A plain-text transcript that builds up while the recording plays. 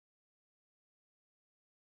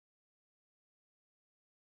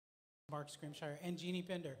Mark Scrimshire, and Jeannie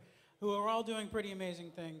Pinder, who are all doing pretty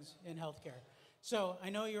amazing things in healthcare. So I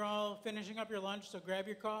know you're all finishing up your lunch, so grab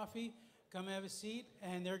your coffee, come have a seat,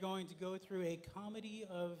 and they're going to go through a comedy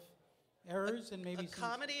of errors and maybe some...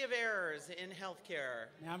 comedy of errors in healthcare.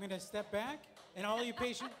 Now I'm going to step back, and all you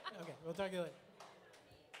patient... Okay, we'll talk to you later.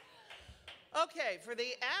 Okay, for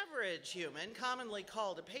the average human, commonly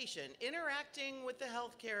called a patient, interacting with the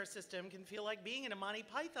healthcare system can feel like being in a Monty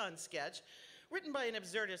Python sketch written by an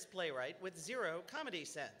absurdist playwright with zero comedy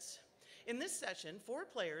sense. In this session, 4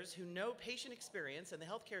 players who know patient experience and the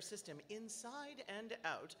healthcare system inside and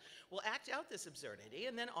out will act out this absurdity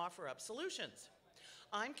and then offer up solutions.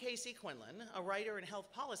 I'm Casey Quinlan, a writer and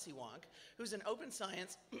health policy wonk who's an open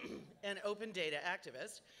science and open data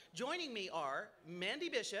activist. Joining me are Mandy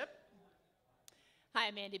Bishop. Hi,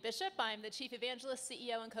 I'm Mandy Bishop. I'm the Chief Evangelist,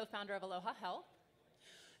 CEO, and co-founder of Aloha Health.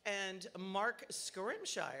 And Mark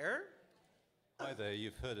Scrimshire. Hi there,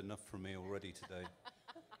 you've heard enough from me already today.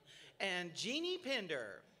 And Jeannie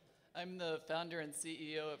Pinder. I'm the founder and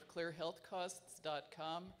CEO of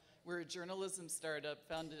clearhealthcosts.com. We're a journalism startup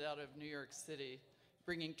founded out of New York City,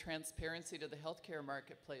 bringing transparency to the healthcare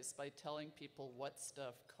marketplace by telling people what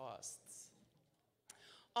stuff costs.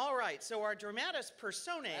 All right, so our dramatis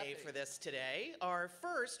personae for this today are,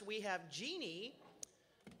 first we have Jeannie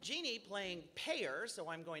playing payer, so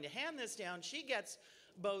I'm going to hand this down. She gets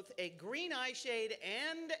both a green eye shade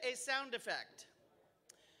and a sound effect.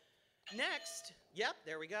 Next, yep,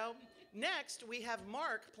 there we go. Next, we have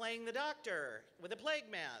Mark playing the doctor with a plague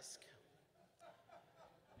mask.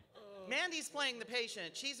 Mandy's playing the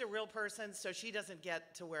patient. She's a real person, so she doesn't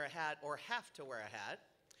get to wear a hat or have to wear a hat.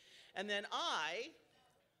 And then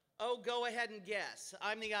go ahead and guess.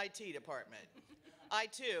 I'm the IT department. I,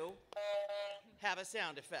 too, have a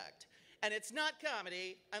sound effect. And it's not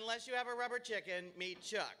comedy unless you have a rubber chicken, meet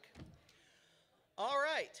Chuck. All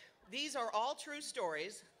right, these are all true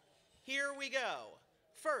stories. Here we go.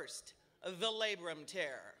 First, the labrum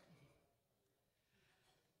tear.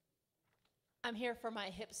 I'm here for my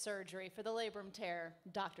hip surgery for the labrum tear,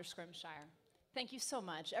 Dr. Scrimshire. Thank you so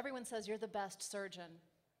much. Everyone says you're the best surgeon.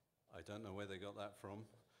 I don't know where they got that from.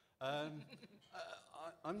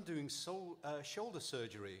 I'm doing shoulder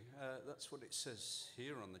surgery. That's what it says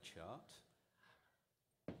here on the chart.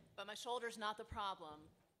 But my shoulder's not the problem.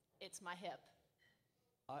 It's my hip.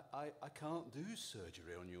 I can't do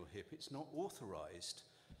surgery on your hip. It's not authorized.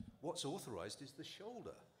 What's authorized is the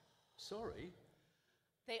shoulder. Sorry.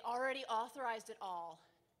 They already authorized it all.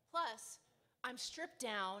 Plus, I'm stripped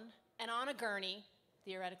down and on a gurney,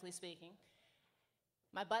 theoretically speaking.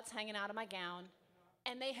 My butt's hanging out of my gown.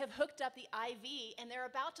 And they have hooked up the IV, and they're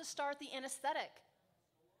about to start the anesthetic.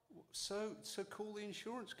 So call the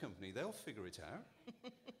insurance company. They'll figure it out.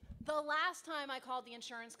 The last time I called the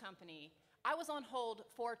insurance company, I was on hold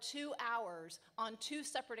for 2 hours on 2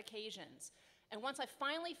 separate occasions. And once I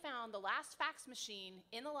finally found the last fax machine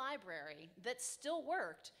in the library that still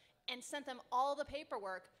worked and sent them all the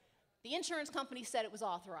paperwork, the insurance company said it was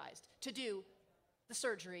authorized to do the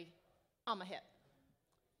surgery on my hip.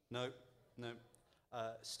 No.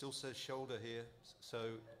 Still says shoulder here.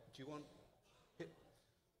 So, do you want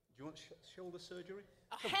shoulder surgery?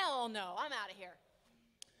 Oh, hell no, I'm out of here.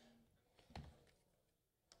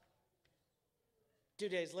 2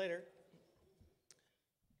 days later.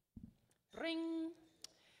 Ring.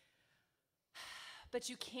 But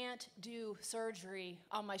you can't do surgery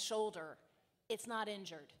on my shoulder. It's not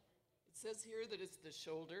injured. It says here that it's the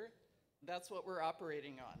shoulder. That's what we're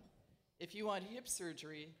operating on. If you want hip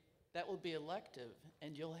surgery, that will be elective,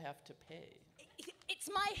 and you'll have to pay. It's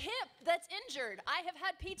my hip that's injured. I have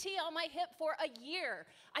had PT on my hip for a year.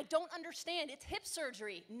 I don't understand. It's hip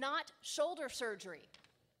surgery, not shoulder surgery.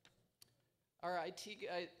 Our IT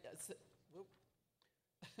guy,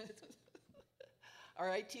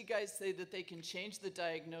 our IT guys say that they can change the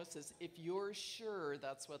diagnosis if you're sure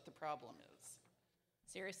that's what the problem is.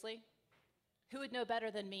 Seriously? Who would know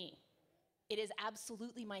better than me? It is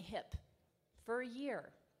absolutely my hip. For a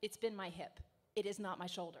year, it's been my hip. It is not my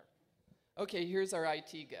shoulder. Okay, here's our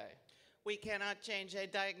IT guy. We cannot change a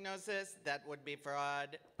diagnosis. That would be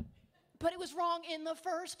fraud. But it was wrong in the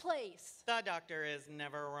first place. The doctor is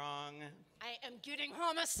never wrong. I am getting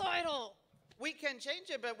homicidal. We can change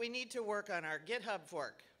it, but we need to work on our GitHub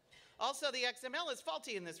fork. Also, the XML is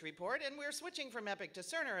faulty in this report, and we're switching from Epic to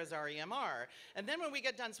Cerner as our EMR. And then when we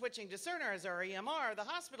get done switching to Cerner as our EMR, the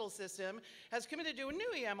hospital system has committed to a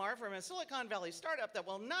new EMR from a Silicon Valley startup that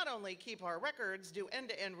will not only keep our records, do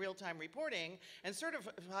end-to-end real-time reporting, and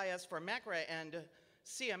certify us for MACRA and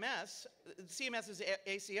CMS's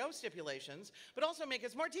ACO stipulations, but also make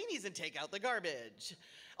us martinis and take out the garbage.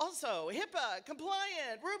 Also, HIPAA,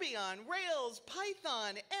 compliant, Ruby on Rails,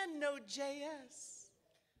 Python, and Node.js.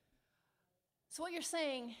 So what you're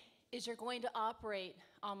saying is you're going to operate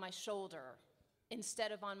on my shoulder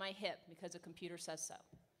instead of on my hip because the computer says so.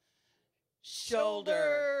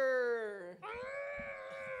 Shoulder.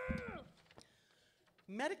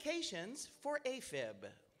 Medications for AFib.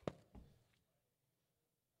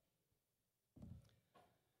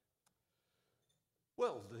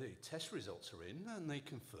 Well, the test results are in, and they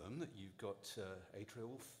confirm that you've got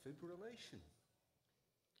atrial fibrillation.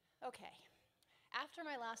 Okay. After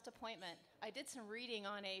my last appointment, I did some reading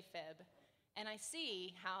on AFib, and I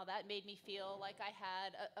see how that made me feel like I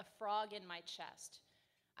had a frog in my chest.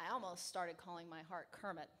 I almost started calling my heart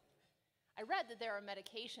Kermit. I read that there are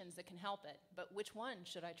medications that can help it, but which one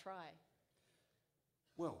should I try?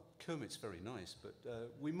 Well, Kermit's very nice, but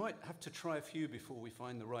we might have to try a few before we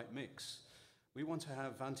find the right mix. We want to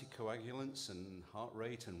have anticoagulants and heart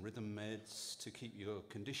rate and rhythm meds to keep your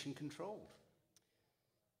condition controlled.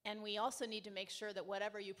 And we also need to make sure that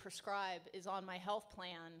whatever you prescribe is on my health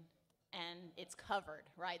plan and it's covered,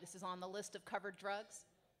 right? This is on the list of covered drugs?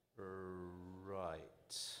 Right.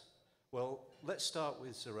 Well, let's start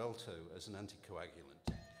with Xarelto as an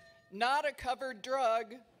anticoagulant. Not a covered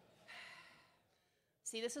drug.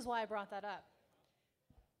 See, this is why I brought that up.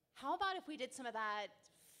 How about if we did some of that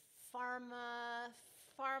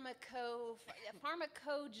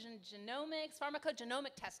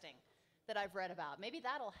pharmacogenomic testing that I've read about? Maybe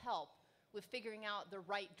that'll help with figuring out the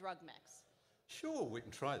right drug mix. Sure, we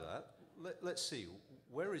can try that. Let's see,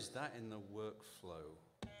 where is that in the workflow?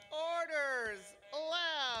 Orders,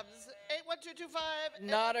 labs, 81225.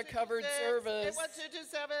 Not a covered service.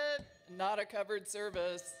 81227. Not a covered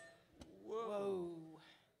service. Whoa.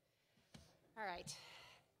 All right.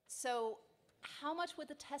 So how much would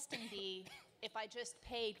the testing be if I just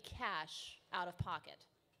paid cash out of pocket?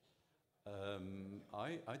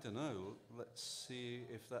 I don't know. Let's see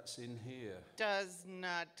if that's in here. Does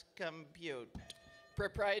not compute.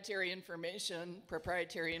 Proprietary information.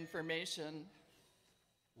 Proprietary information.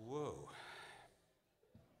 Whoa.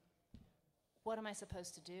 What am I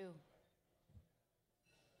supposed to do?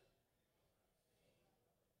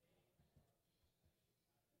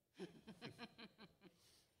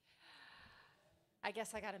 I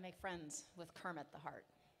guess I got to make friends with Kermit the Heart.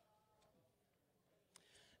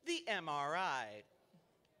 The MRI.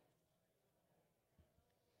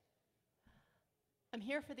 I'm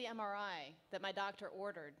here for the MRI that my doctor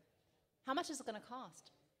ordered. How much is it going to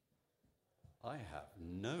cost? I have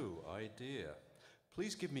no idea.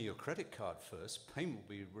 Please give me your credit card first. Payment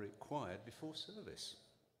will be required before service.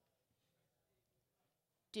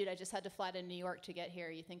 Dude, I just had to fly to New York to get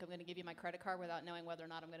here. You think I'm going to give you my credit card without knowing whether or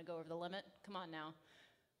not I'm going to go over the limit? Come on now.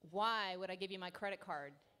 Why would I give you my credit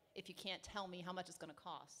card if you can't tell me how much it's going to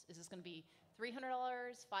cost? Is this going to be $300,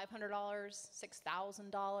 $500,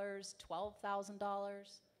 $6,000,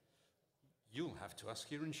 $12,000? You'll have to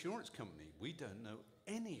ask your insurance company. We don't know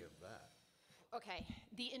any of that. Okay,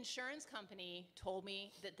 the insurance company told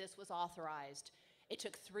me that this was authorized. It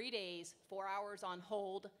took 3 days, 4 hours on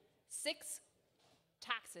hold, 6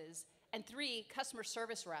 taxes, and 3 customer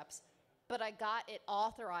service reps, but I got it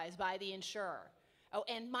authorized by the insurer. Oh,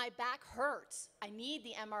 and my back hurts. I need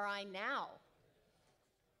the MRI now.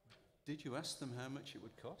 Did you ask them how much it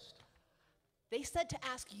would cost? They said to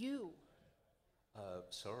ask you.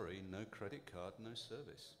 Sorry, no credit card, no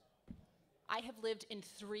service. I have lived in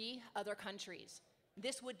 3 other countries.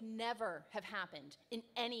 This would never have happened in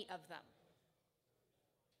any of them.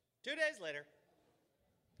 2 days later.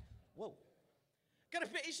 Whoa. Got a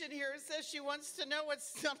patient here who says she wants to know what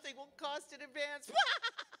something will cost in advance.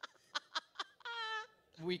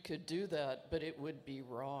 We could do that, but it would be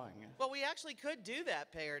wrong. Well, we actually could do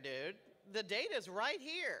that, payer dude. The data's right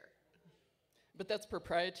here. But that's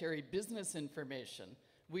proprietary business information.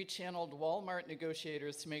 We channeled Walmart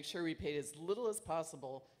negotiators to make sure we paid as little as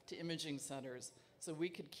possible to imaging centers so we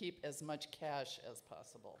could keep as much cash as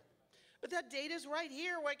possible. But that data's right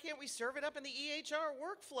here. Why can't we serve it up in the EHR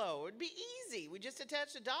workflow? It'd be easy. We just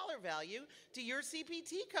attach a dollar value to your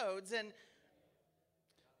CPT codes and...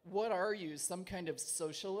 What are you, some kind of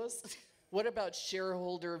socialist? What about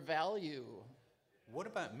shareholder value? What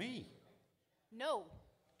about me? No,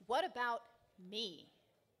 what about me?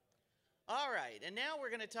 All right, and now we're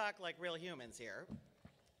going to talk like real humans here.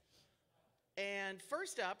 And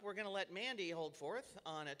first up, we're going to let Mandy hold forth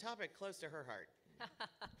on a topic close to her heart.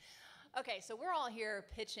 Okay, so we're all here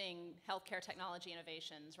pitching healthcare technology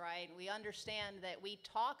innovations, right? We understand that we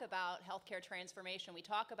talk about healthcare transformation, we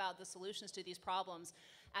talk about the solutions to these problems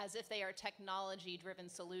as if they are technology-driven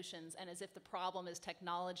solutions and as if the problem is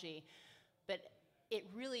technology, but it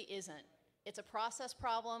really isn't. It's a process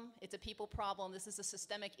problem, it's a people problem. This is a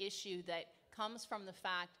systemic issue that comes from the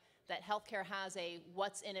fact that healthcare has a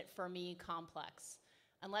what's in it for me complex.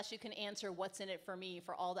 Unless you can answer what's in it for me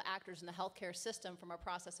for all the actors in the healthcare system from a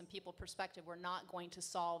process and people perspective, we're not going to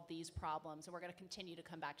solve these problems, and we're going to continue to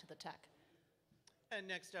come back to the tech. And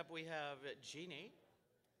next up we have Jeannie.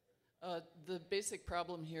 The basic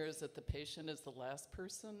problem here is that the patient is the last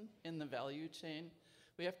person in the value chain.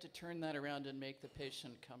 We have to turn that around and make the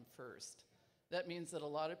patient come first. That means that a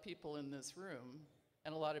lot of people in this room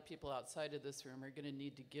and a lot of people outside of this room are going to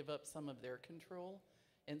need to give up some of their control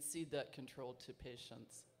and cede that control to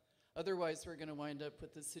patients. Otherwise, we're going to wind up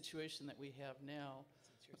with the situation that we have now.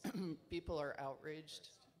 People are outraged.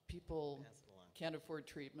 People can't afford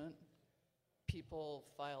treatment. People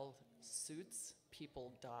file suits.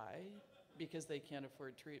 People die because they can't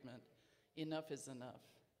afford treatment. Enough is enough.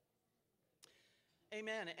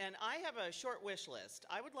 Amen. And I have a short wish list.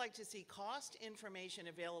 I would like to see cost information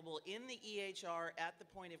available in the EHR at the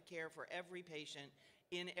point of care for every patient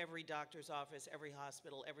in every doctor's office, every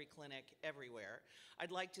hospital, every clinic, everywhere.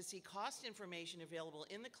 I'd like to see cost information available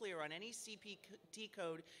in the clear on any CPT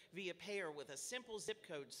code via payer with a simple zip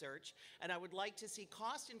code search. And I would like to see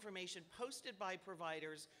cost information posted by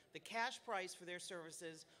providers, the cash price for their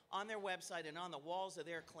services on their website and on the walls of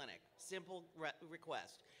their clinic. Simple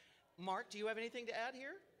request. Mark, do you have anything to add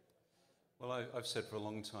here? Well, I've said for a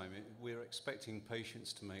long time, we're expecting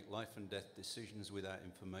patients to make life and death decisions without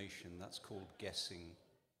information. That's called guessing.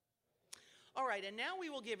 All right, and now we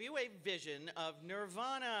will give you a vision of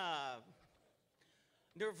Nirvana.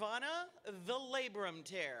 Nirvana, the labrum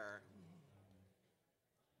tear.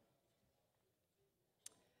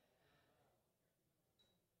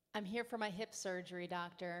 I'm here for my hip surgery,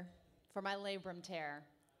 doctor, for my labrum tear.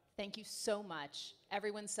 Thank you so much.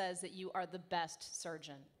 Everyone says that you are the best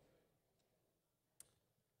surgeon.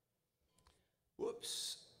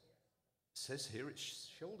 Whoops. Says here it's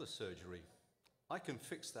shoulder surgery. I can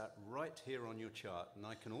fix that right here on your chart, and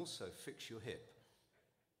I can also fix your hip.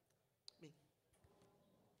 Me.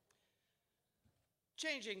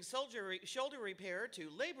 Changing shoulder repair to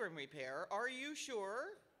labrum repair. Are you sure?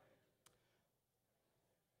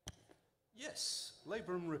 Yes,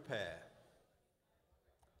 labrum repair.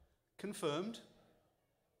 Confirmed.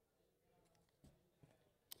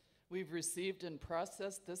 We've received and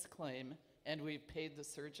processed this claim, and we've paid the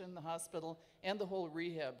surgeon, the hospital, and the whole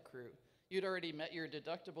rehab crew. You'd already met your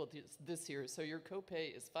deductible this year, so your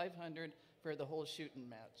copay is $500 for the whole shooting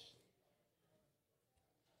match.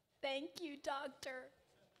 Thank you, doctor.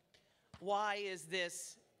 Why is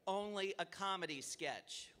this only a comedy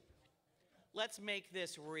sketch? Let's make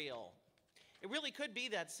this real. It really could be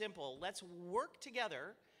that simple. Let's work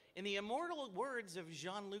together. In the immortal words of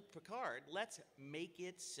Jean-Luc Picard, let's make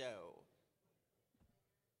it so.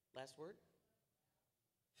 Last word?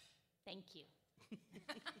 Thank you.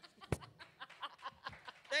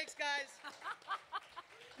 Thanks, guys.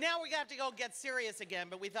 Now we have to go get serious again,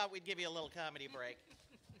 but we thought we'd give you a little comedy break.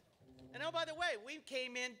 And oh, by the way, we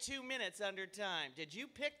came in 2 minutes under time. Did you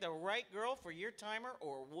pick the right girl for your timer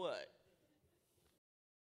or what?